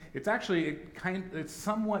It's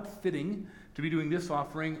somewhat fitting to be doing this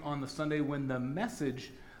offering on the Sunday when the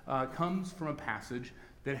message comes from a passage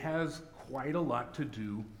that has quite a lot to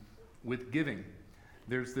do with giving.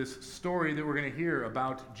 There's this story that we're going to hear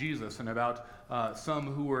about Jesus and about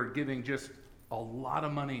some who were giving just a lot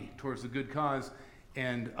of money towards a good cause,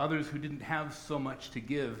 and others who didn't have so much to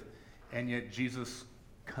give, and yet Jesus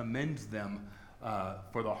commends them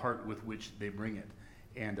for the heart with which they bring it.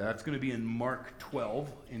 And that's going to be in Mark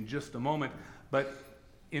 12 in just a moment. But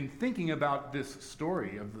in thinking about this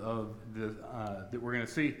story that we're going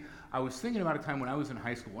to see, I was thinking about a time when I was in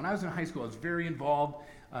high school. When I was in high school, I was very involved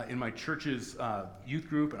in my church's youth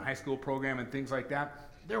group and high school program and things like that.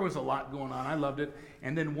 There was a lot going on. I loved it.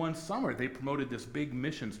 And then one summer, they promoted this big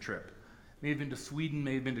missions trip. May have been to Sweden,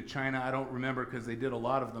 may have been to China. I don't remember because they did a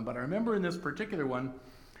lot of them. But I remember in this particular one,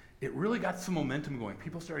 it really got some momentum going.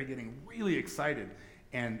 People started getting really excited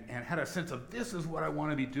and had a sense of, this is what I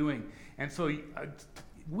want to be doing. And so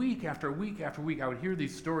week after week after week, I would hear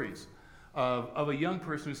these stories of a young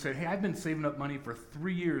person who said, hey, I've been saving up money for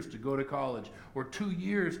 3 years to go to college, or 2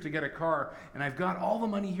 years to get a car, and I've got all the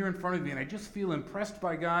money here in front of me, and I just feel impressed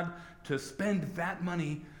by God to spend that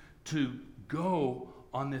money to go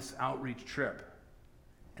on this outreach trip.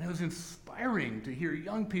 And it was inspiring to hear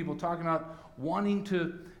young people talking about wanting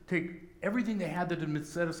to take everything they had that had been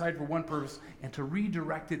set aside for one purpose and to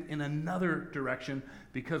redirect it in another direction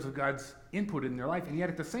because of God's input in their life. And yet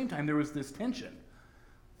at the same time, there was this tension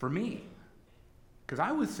for me, because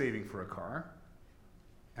I was saving for a car,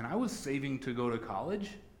 and I was saving to go to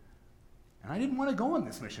college, and I didn't want to go on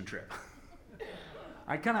this mission trip.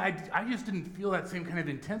 I just didn't feel that same kind of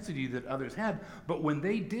intensity that others had. But when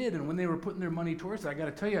they did, and when they were putting their money towards it, I got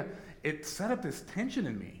to tell you, it set up this tension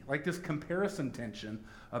in me, like this comparison tension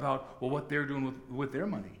about, well, what they're doing with their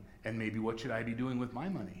money, and maybe what should I be doing with my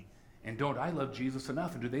money? And don't I love Jesus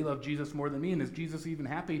enough? And do they love Jesus more than me? And is Jesus even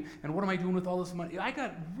happy? And what am I doing with all this money? I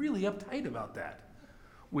got really uptight about that,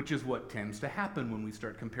 which is what tends to happen when we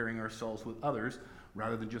start comparing ourselves with others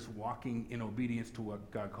rather than just walking in obedience to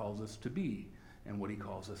what God calls us to be and what he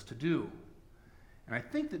calls us to do. And I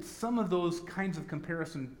think that some of those kinds of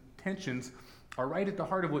comparison tensions are right at the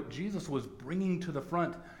heart of what Jesus was bringing to the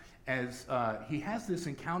front as he has this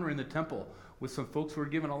encounter in the temple with some folks who were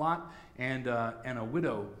given a lot and a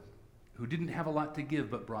widow who didn't have a lot to give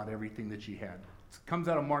but brought everything that she had. It comes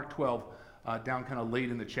out of Mark 12, down kind of late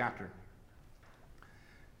in the chapter.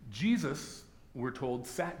 Jesus, we're told,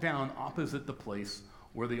 sat down opposite the place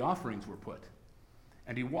where the offerings were put.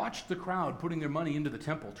 And he watched the crowd putting their money into the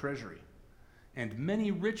temple treasury. And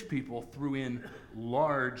many rich people threw in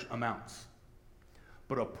large amounts.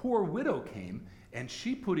 But a poor widow came, and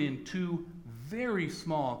she put in 2 very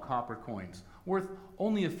small copper coins, worth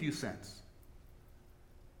only a few cents.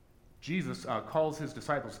 Jesus calling his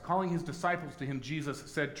disciples to him, Jesus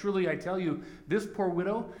said, truly I tell you, this poor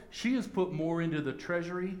widow, she has put more into the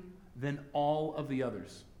treasury than all of the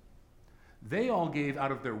others. They all gave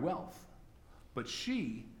out of their wealth, but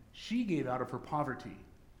she gave out of her poverty.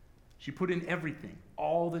 She put in everything,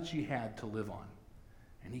 all that she had to live on.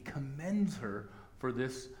 And he commends her for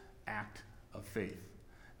this act of faith.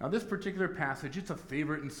 Now, this particular passage, it's a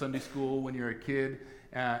favorite in Sunday school when you're a kid,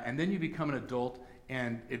 and then you become an adult,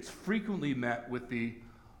 and it's frequently met with the,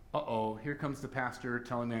 here comes the pastor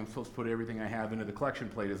telling me I'm supposed to put everything I have into the collection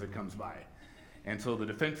plate as it comes by. And so the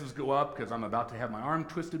defenses go up because I'm about to have my arm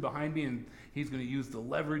twisted behind me, and he's going to use the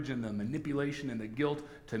leverage and the manipulation and the guilt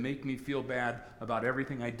to make me feel bad about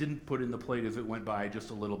everything I didn't put in the plate as it went by just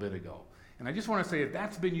a little bit ago. And I just want to say, if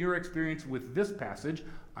that's been your experience with this passage,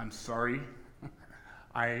 I'm sorry.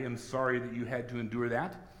 I am sorry that you had to endure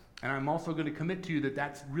that. And I'm also going to commit to you that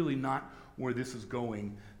that's really not where this is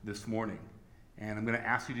going this morning. And I'm going to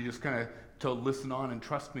ask you to just kind of to listen on and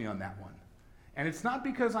trust me on that one. And it's not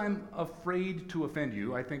because I'm afraid to offend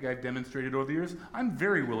you. I think I've demonstrated over the years, I'm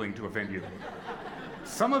very willing to offend you.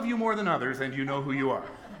 Some of you more than others, and you know who you are.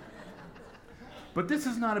 But this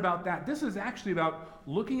is not about that. This is actually about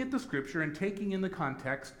looking at the scripture and taking in the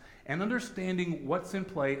context and understanding what's in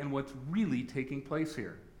play and what's really taking place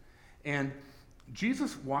here. And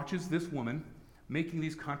Jesus watches this woman making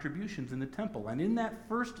these contributions in the temple. And in that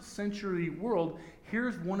first century world,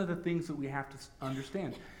 here's one of the things that we have to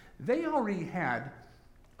understand. They already had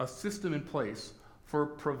a system in place for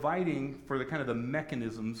providing for the kind of the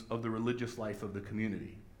mechanisms of the religious life of the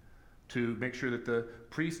community, to make sure that the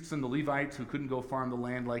priests and the Levites who couldn't go farm the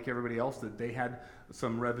land like everybody else, that they had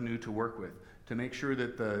some revenue to work with, to make sure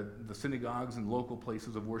that the synagogues and local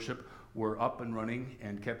places of worship were up and running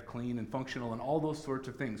and kept clean and functional and all those sorts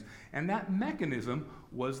of things. And that mechanism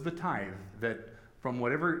was the tithe that from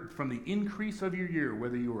the increase of your year,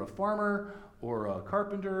 whether you were a farmer or a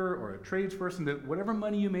carpenter or a tradesperson, that whatever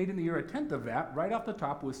money you made in the year, a tenth of that, right off the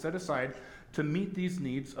top, was set aside to meet these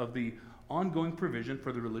needs of the ongoing provision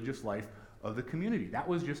for the religious life of the community. That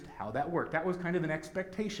was just how that worked. That was kind of an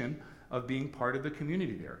expectation of being part of the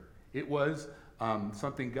community there. It was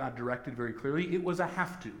something God directed very clearly. It was a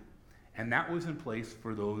have to, and that was in place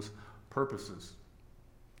for those purposes.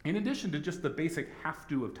 In addition to just the basic have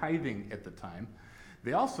to of tithing at the time,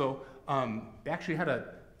 they also actually had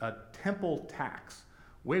a temple tax.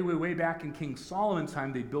 Way back in King Solomon's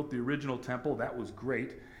time, they built the original temple. That was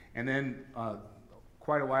great. And then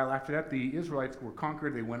quite a while after that, the Israelites were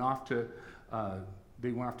conquered. They went off to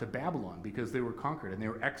Babylon because they were conquered and they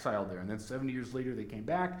were exiled there. And then 70 years later, they came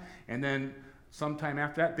back. And then sometime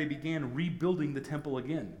after that, they began rebuilding the temple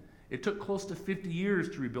again. It took close to 50 years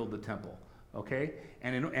to rebuild the temple. Okay?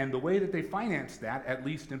 And the way that they financed that, at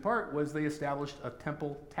least in part, was they established a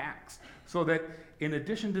temple tax. So that in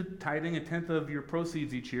addition to tithing a tenth of your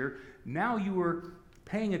proceeds each year, now you were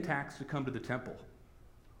paying a tax to come to the temple.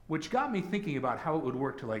 Which got me thinking about how it would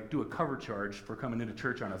work to do a cover charge for coming into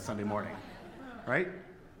church on a Sunday morning. Right?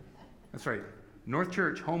 That's right. North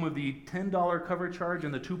Church, home of the $10 cover charge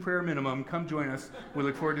and the 2 prayer minimum. Come join us. We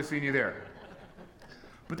look forward to seeing you there.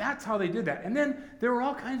 But that's how they did that. And then there were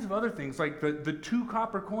all kinds of other things, like the 2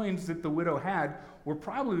 copper coins that the widow had were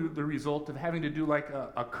probably the result of having to do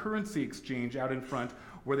a currency exchange out in front,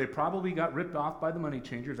 where they probably got ripped off by the money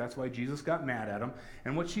changers. That's why Jesus got mad at them.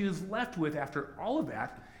 And what she was left with after all of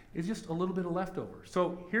that is just a little bit of leftover.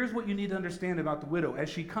 So here's what you need to understand about the widow. As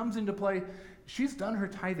she comes into play, she's done her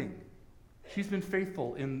tithing. She's been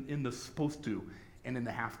faithful in the supposed to and in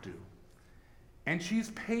the have to. And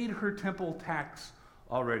she's paid her temple tax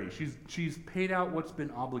already. She's paid out what's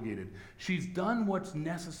been obligated. She's done what's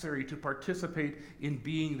necessary to participate in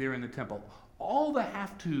being there in the temple. All the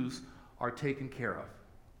have-tos are taken care of.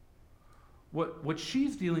 What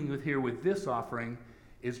she's dealing with here with this offering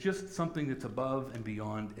is just something that's above and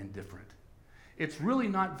beyond and different. It's really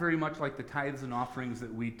not very much like the tithes and offerings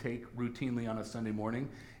that we take routinely on a Sunday morning.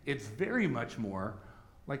 It's very much more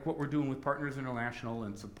like what we're doing with Partners International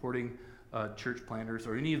and supporting church planters,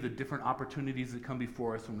 or any of the different opportunities that come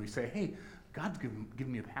before us when we say, hey, God's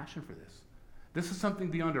given me a passion for this. This is something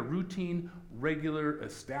beyond a routine, regular,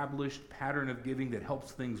 established pattern of giving that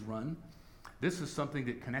helps things run. This is something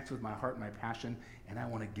that connects with my heart and my passion, and I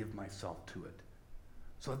want to give myself to it.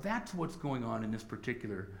 So that's what's going on in this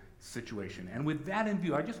particular situation. And with that in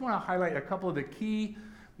view, I just want to highlight a couple of the key,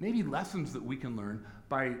 maybe lessons that we can learn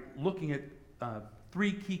by looking at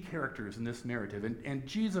 3 key characters in this narrative, and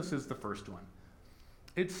Jesus is the first one.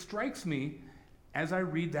 It strikes me as I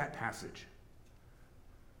read that passage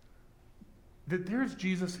that there's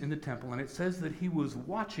Jesus in the temple, and it says that he was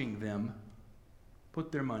watching them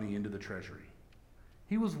put their money into the treasury.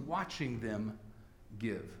 He was watching them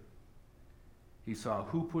give. He saw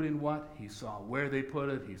who put in what. He saw where they put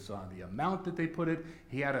it. He saw the amount that they put it.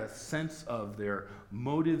 He had a sense of their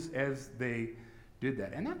motives as they did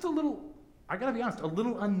that. And that's I got to be honest, a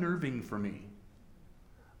little unnerving for me.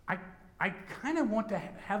 I kind of want to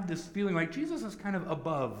have this feeling like Jesus is kind of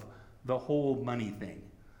above the whole money thing.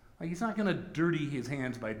 Like he's not going to dirty his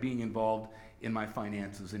hands by being involved in my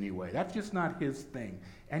finances anyway. That's just not his thing.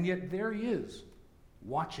 And yet there he is,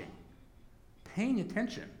 watching, paying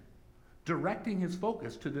attention, directing his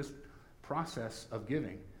focus to this process of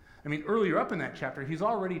giving. I mean, earlier up in that chapter, he's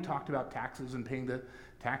already talked about taxes and paying the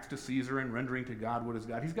tax to Caesar and rendering to God what is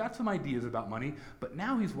God. He's got some ideas about money, but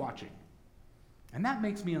now he's watching. And that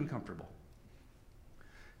makes me uncomfortable.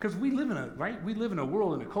 Because we live in a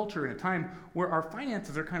world, in a culture, in a time where our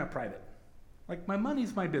finances are kind of private. Like, my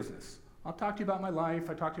money's my business. I'll talk to you about my life.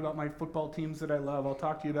 I talk to you about my football teams that I love. I'll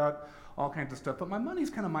talk to you about all kinds of stuff. But my money's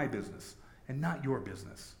kind of my business and not your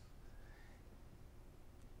business.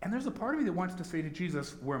 And there's a part of me that wants to say to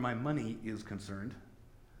Jesus, where my money is concerned,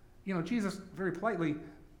 Jesus, very politely,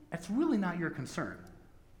 that's really not your concern.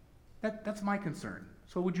 That's my concern.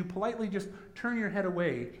 So would you politely just turn your head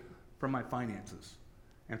away from my finances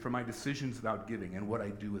and from my decisions about giving and what I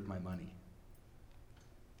do with my money?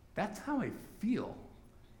 That's how I feel.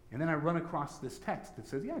 And then I run across this text that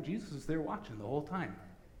says, yeah, Jesus is there watching the whole time.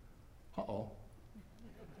 Uh-oh.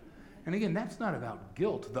 And again, that's not about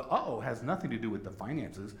guilt. The uh-oh has nothing to do with the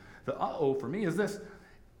finances. The uh-oh for me is this,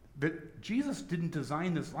 that Jesus didn't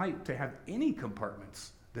design this life to have any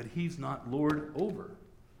compartments that he's not Lord over.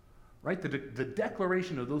 Right? The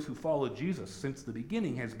declaration of those who follow Jesus since the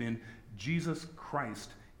beginning has been Jesus Christ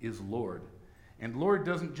is Lord. And Lord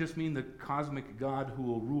doesn't just mean the cosmic God who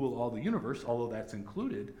will rule all the universe, although that's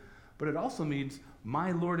included, but it also means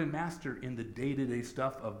my Lord and Master in the day-to-day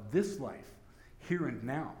stuff of this life, here and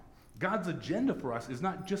now. God's agenda for us is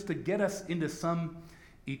not just to get us into some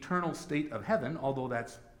eternal state of heaven, although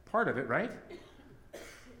that's part of it, right?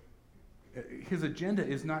 His agenda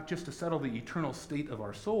is not just to settle the eternal state of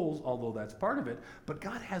our souls, although that's part of it, but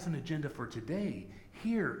God has an agenda for today,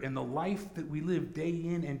 here, in the life that we live day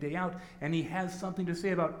in and day out, and he has something to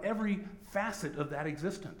say about every facet of that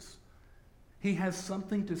existence. He has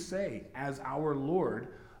something to say as our Lord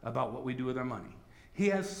about what we do with our money. He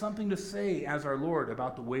has something to say as our Lord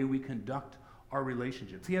about the way we conduct our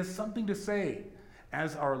relationships. He has something to say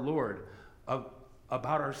as our Lord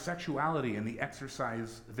about our sexuality and the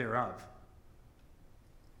exercise thereof.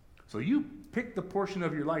 So you pick the portion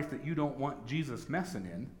of your life that you don't want Jesus messing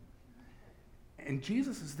in, and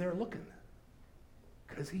Jesus is there looking,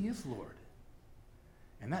 because he is Lord.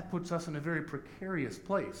 And that puts us in a very precarious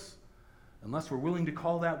place, unless we're willing to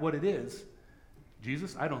call that what it is.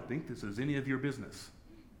 Jesus, I don't think this is any of your business.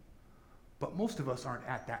 But most of us aren't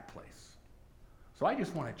at that place. So I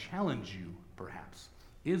just want to challenge you, perhaps.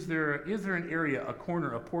 Is there an area, a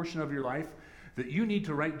corner, a portion of your life that you need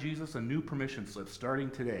to write Jesus a new permission slip starting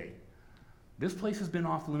today? This place has been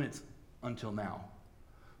off limits until now.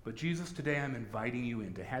 But Jesus, today I'm inviting you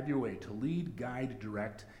in to have your way, to lead, guide,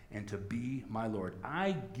 direct, and to be my Lord.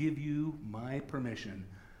 I give you my permission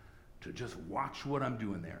to just watch what I'm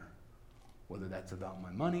doing there, whether that's about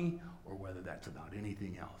my money or whether that's about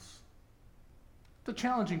anything else. It's a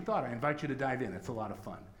challenging thought. I invite you to dive in. It's a lot of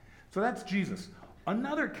fun. So that's Jesus.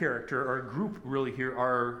 Another character or group really here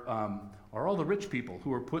are all the rich people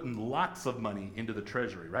who are putting lots of money into the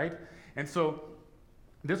treasury, right? And so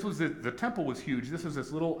this was the temple was huge. This was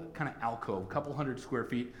this little kind of alcove, a couple hundred square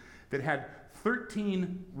feet, that had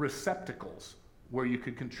 13 receptacles where you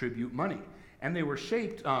could contribute money. And they were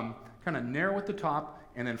shaped kind of narrow at the top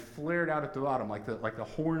and then flared out at the bottom, like the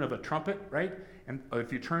horn of a trumpet, right? And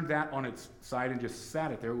if you turned that on its side and just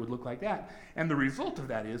sat it there, it would look like that. And the result of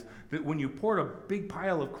that is that when you poured a big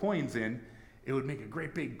pile of coins in, it would make a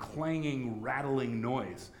great big clanging, rattling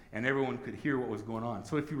noise, and everyone could hear what was going on.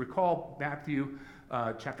 So if you recall Matthew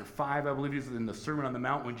chapter 5, I believe, is in the Sermon on the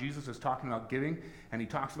Mount when Jesus is talking about giving, and he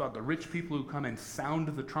talks about the rich people who come and sound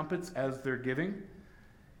the trumpets as they're giving.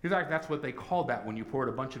 He's like, that's what they called that when you poured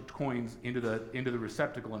a bunch of coins into the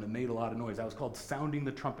receptacle and it made a lot of noise. That was called sounding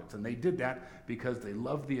the trumpets. And they did that because they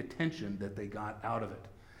loved the attention that they got out of it.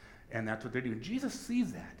 And that's what they're doing. Jesus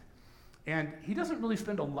sees that. And he doesn't really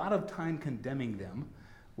spend a lot of time condemning them,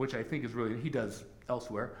 which I think is really, he does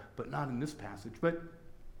elsewhere, but not in this passage. But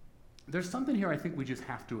there's something here I think we just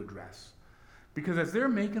have to address. Because as they're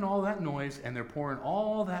making all that noise and they're pouring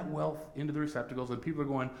all that wealth into the receptacles, and people are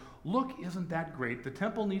going, look, isn't that great? The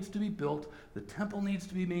temple needs to be built. The temple needs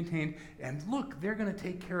to be maintained. And look, they're going to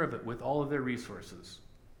take care of it with all of their resources.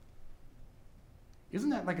 Isn't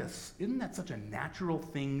that such a natural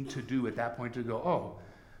thing to do at that point, to go, oh,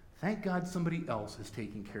 thank God somebody else is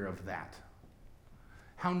taking care of that?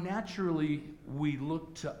 How naturally we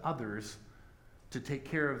look to others to take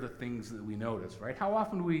care of the things that we notice, right? How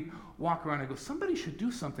often do we walk around and go, somebody should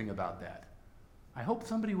do something about that. I hope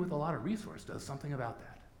somebody with a lot of resource does something about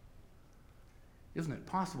that. Isn't it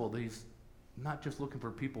possible that he's not just looking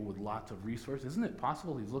for people with lots of resource? Isn't it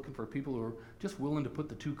possible he's looking for people who are just willing to put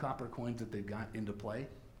the 2 copper coins that they've got into play?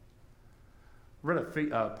 I read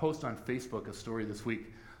a post on Facebook, a story this week.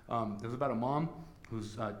 It was about a mom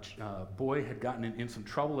whose boy had gotten in some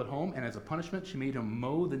trouble at home, and as a punishment, she made him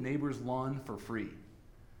mow the neighbor's lawn for free.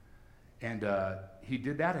 And he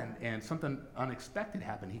did that, and something unexpected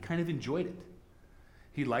happened. He kind of enjoyed it.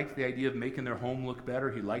 He liked the idea of making their home look better.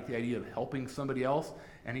 He liked the idea of helping somebody else.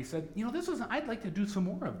 And he said, I'd like to do some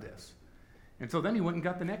more of this. And so then he went and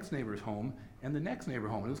got the next neighbor's home and the next neighbor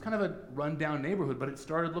home. It was kind of a run-down neighborhood, but it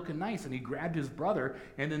started looking nice. And he grabbed his brother,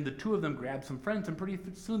 and then the two of them grabbed some friends, and pretty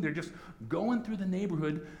soon they're just going through the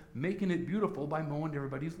neighborhood, making it beautiful by mowing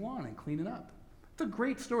everybody's lawn and cleaning up. It's a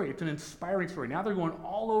great story. It's an inspiring story. Now they're going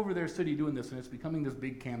all over their city doing this, and it's becoming this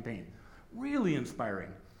big campaign. Really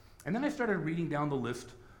inspiring. And then I started reading down the list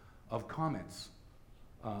of comments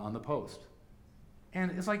on the post.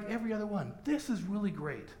 And it's like every other one. This is really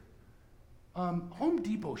great. Home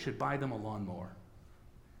Depot should buy them a lawnmower.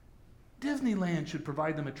 Disneyland should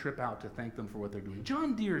provide them a trip out to thank them for what they're doing.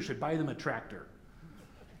 John Deere should buy them a tractor.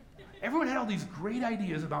 Everyone had all these great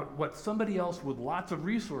ideas about what somebody else with lots of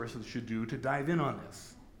resources should do to dive in on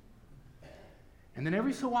this. And then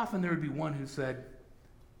every so often there would be one who said,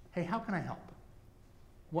 hey, how can I help?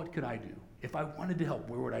 What could I do? If I wanted to help,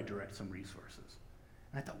 where would I direct some resources?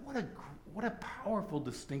 And I thought, what a powerful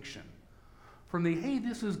distinction from the, hey,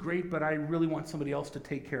 this is great, but I really want somebody else to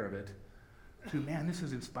take care of it, to, man, this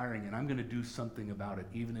is inspiring and I'm going to do something about it,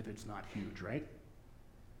 even if it's not huge, right?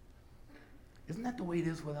 Isn't that the way it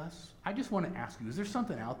is with us? I just want to ask you, is there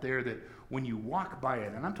something out there that when you walk by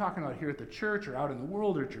it, and I'm talking about here at the church or out in the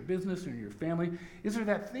world or at your business or in your family, is there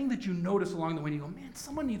that thing that you notice along the way and you go, man,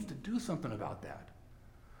 someone needs to do something about that?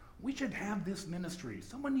 We should have this ministry.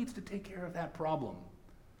 Someone needs to take care of that problem.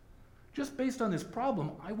 Just based on this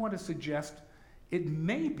problem, I want to suggest it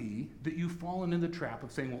may be that you've fallen in the trap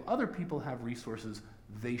of saying, well, other people have resources,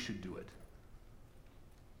 they should do it.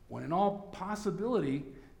 When in all possibility,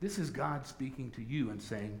 this is God speaking to you and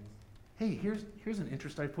saying, hey, here's an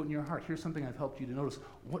interest I put in your heart. Here's something I've helped you to notice.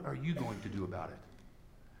 What are you going to do about it?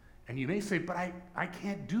 And you may say, but I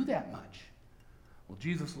can't do that much. Well,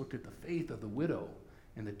 Jesus looked at the faith of the widow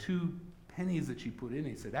and the 2 pennies that she put in, and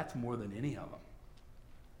he said, that's more than any of them.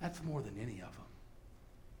 That's more than any of them.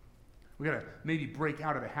 We got to maybe break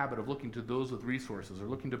out of the habit of looking to those with resources or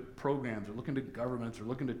looking to programs or looking to governments or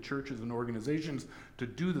looking to churches and organizations to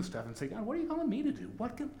do the stuff and say, God, what are you calling me to do?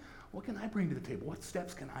 What can I bring to the table? What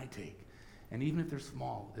steps can I take? And even if they're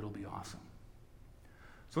small, it'll be awesome.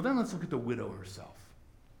 So then let's look at the widow herself.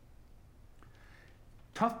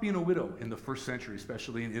 Tough being a widow in the first century,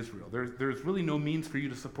 especially in Israel. There's really no means for you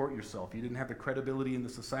to support yourself. You didn't have the credibility in the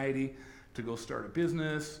society to go start a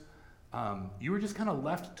business. You were just kind of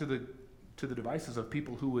left to the devices of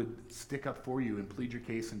people who would stick up for you and plead your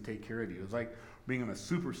case and take care of you. It was like being on a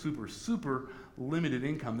super, super, super limited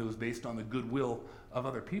income that was based on the goodwill of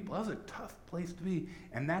other people. That was a tough place to be,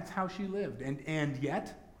 and that's how she lived. And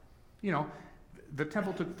yet, the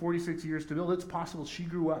temple took 46 years to build. It's possible she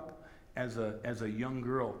grew up as a young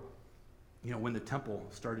girl, when the temple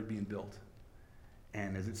started being built.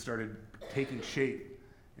 And as it started taking shape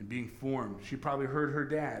and being formed, she probably heard her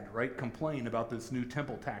dad, complain about this new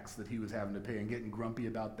temple tax that he was having to pay and getting grumpy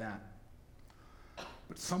about that.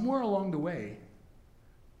 But somewhere along the way,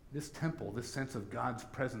 this temple, this sense of God's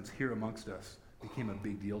presence here amongst us, became a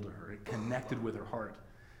big deal to her. It connected with her heart.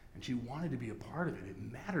 And she wanted to be a part of it.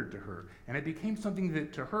 It mattered to her. And it became something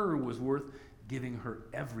that to her was worth giving her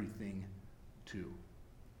everything to.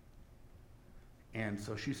 And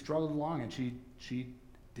so she struggled along, and she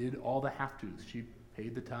did all the have-tos. She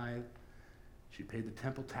paid the tithe. She paid the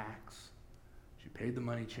temple tax. She paid the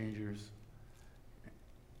money changers.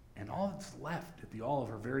 And all that's left at the all of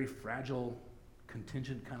her very fragile,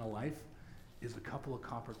 contingent kind of life is a couple of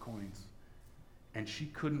copper coins. And she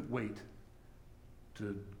couldn't wait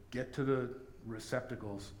to get to the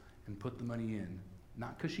receptacles and put the money in.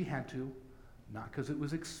 Not because she had to, not because it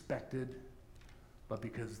was expected, but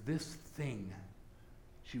because this thing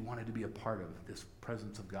she wanted to be a part of, this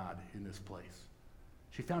presence of God in this place.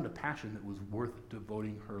 She found a passion that was worth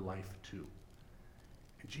devoting her life to.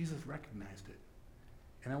 And Jesus recognized it.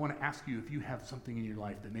 And I want to ask you if you have something in your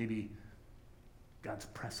life that maybe God's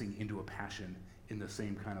pressing into a passion in the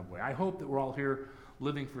same kind of way. I hope that we're all here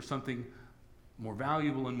living for something more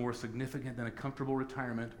valuable and more significant than a comfortable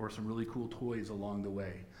retirement or some really cool toys along the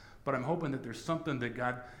way. But I'm hoping that there's something that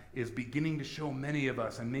God is beginning to show many of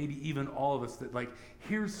us, and maybe even all of us, that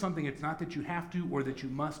here's something. It's not that you have to or that you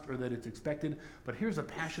must or that it's expected, but here's a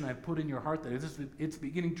passion I've put in your heart that it's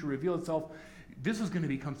beginning to reveal itself. This is going to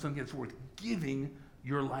become something that's worth giving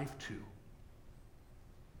your life to.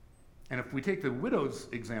 And if we take the widow's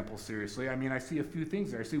example seriously, I see a few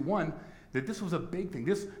things there. I see one, that this was a big thing.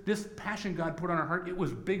 This passion God put on her heart, it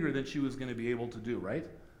was bigger than she was going to be able to do, right?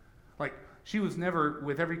 She was never,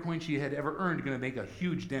 with every coin she had ever earned, going to make a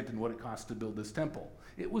huge dent in what it cost to build this temple.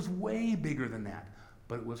 It was way bigger than that,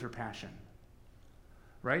 but it was her passion,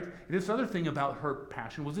 right? This other thing about her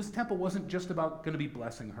passion was this temple wasn't just about going to be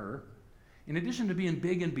blessing her. In addition to being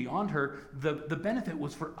big and beyond her, the benefit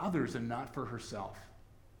was for others and not for herself.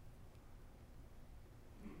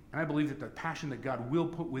 And I believe that the passion that God will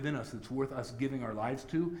put within us that's worth us giving our lives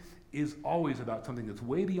to is always about something that's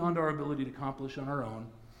way beyond our ability to accomplish on our own.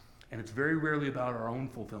 And it's very rarely about our own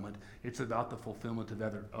fulfillment. It's about the fulfillment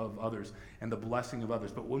of others and the blessing of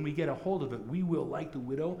others. But when we get a hold of it, we will, like the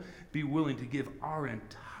widow, be willing to give our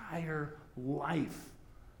entire life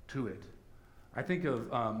to it. I think of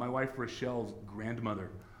my wife Rochelle's grandmother.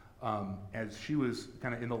 As she was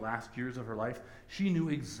kind of in the last years of her life, she knew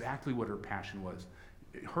exactly what her passion was.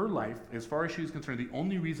 Her life, as far as she was concerned, the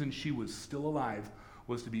only reason she was still alive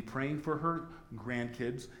was to be praying for her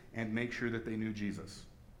grandkids and make sure that they knew Jesus.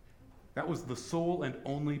 That was the sole and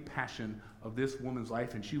only passion of this woman's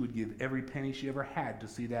life, and she would give every penny she ever had to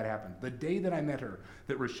see that happen. The day that I met her,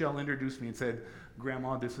 that Rochelle introduced me and said,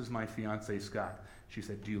 "Grandma, this is my fiance, Scott." She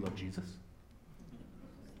said, "Do you love Jesus?"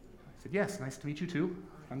 I said, "Yes, nice to meet you too.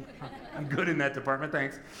 I'm good in that department,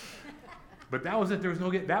 thanks." But that was it. There was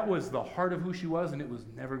no that was the heart of who she was, and it was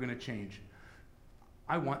never going to change.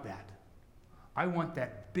 I want that. I want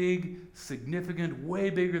that big, significant, way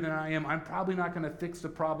bigger than I am. I'm probably not going to fix the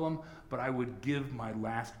problem, but I would give my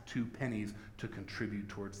last 2 pennies to contribute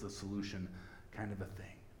towards the solution, kind of a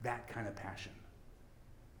thing. That kind of passion.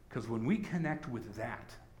 Because when we connect with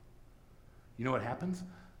that, you know what happens?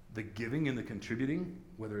 The giving and the contributing,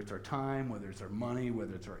 whether it's our time, whether it's our money,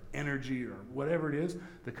 whether it's our energy, or whatever it is,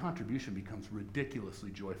 the contribution becomes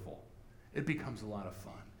ridiculously joyful. It becomes a lot of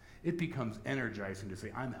fun. It becomes energizing to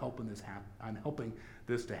say, I'm helping this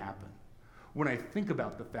to happen. When I think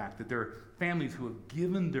about the fact that there are families who have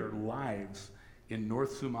given their lives in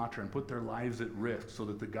North Sumatra and put their lives at risk so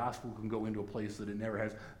that the gospel can go into a place that it never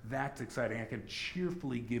has, that's exciting. I can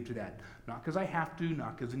cheerfully give to that. Not because I have to,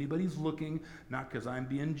 not because anybody's looking, not because I'm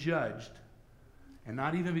being judged, and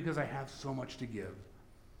not even because I have so much to give,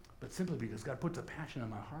 but simply because God puts a passion in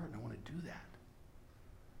my heart and I want to do that.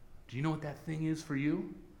 Do you know what that thing is for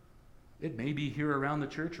you? It may be here around the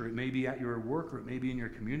church, or it may be at your work, or it may be in your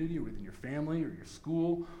community, or within your family, or your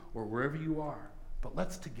school, or wherever you are. But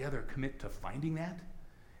let's together commit to finding that,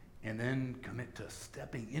 and then commit to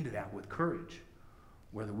stepping into that with courage.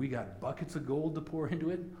 Whether we got buckets of gold to pour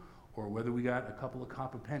into it, or whether we got a couple of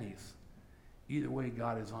copper pennies. Either way,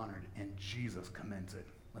 God is honored, and Jesus commends it.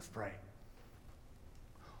 Let's pray.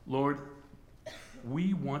 Lord,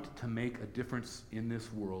 we want to make a difference in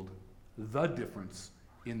this world, the difference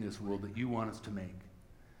in this world that you want us to make.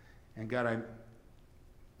 And God,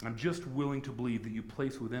 I'm just willing to believe that you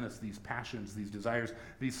place within us these passions, these desires,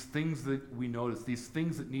 these things that we notice, these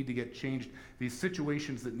things that need to get changed, these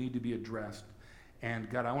situations that need to be addressed.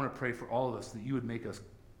 And God, I want to pray for all of us that you would make us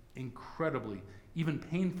incredibly, even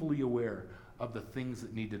painfully aware of the things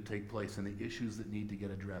that need to take place and the issues that need to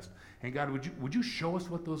get addressed. And God, would you show us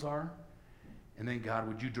what those are? And then God,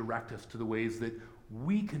 would you direct us to the ways that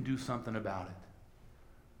we can do something about it?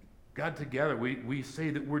 God, together, we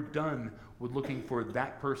say that we're done with looking for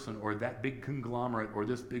that person or that big conglomerate or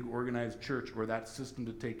this big organized church or that system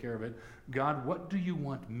to take care of it. God, what do you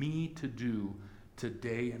want me to do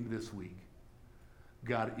today and this week?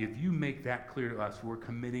 God, if you make that clear to us, we're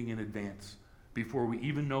committing in advance. Before we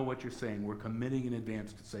even know what you're saying, we're committing in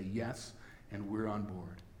advance to say yes, and we're on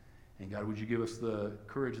board. And God, would you give us the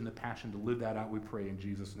courage and the passion to live that out, we pray in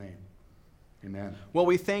Jesus' name. Amen. Well,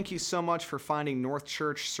 we thank you so much for finding North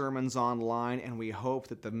Church Sermons online, and we hope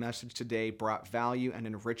that the message today brought value and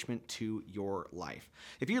enrichment to your life.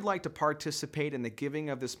 If you'd like to participate in the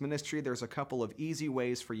giving of this ministry, there's a couple of easy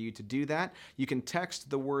ways for you to do that. You can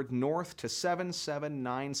text the word NORTH to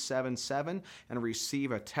 77977 and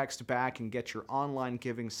receive a text back and get your online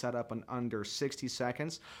giving set up in under 60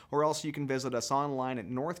 seconds. Or else you can visit us online at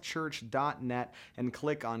northchurch.net and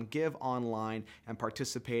click on Give Online and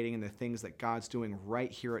participating in the things that God's doing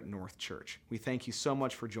right here at North Church. We thank you so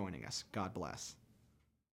much for joining us. God bless.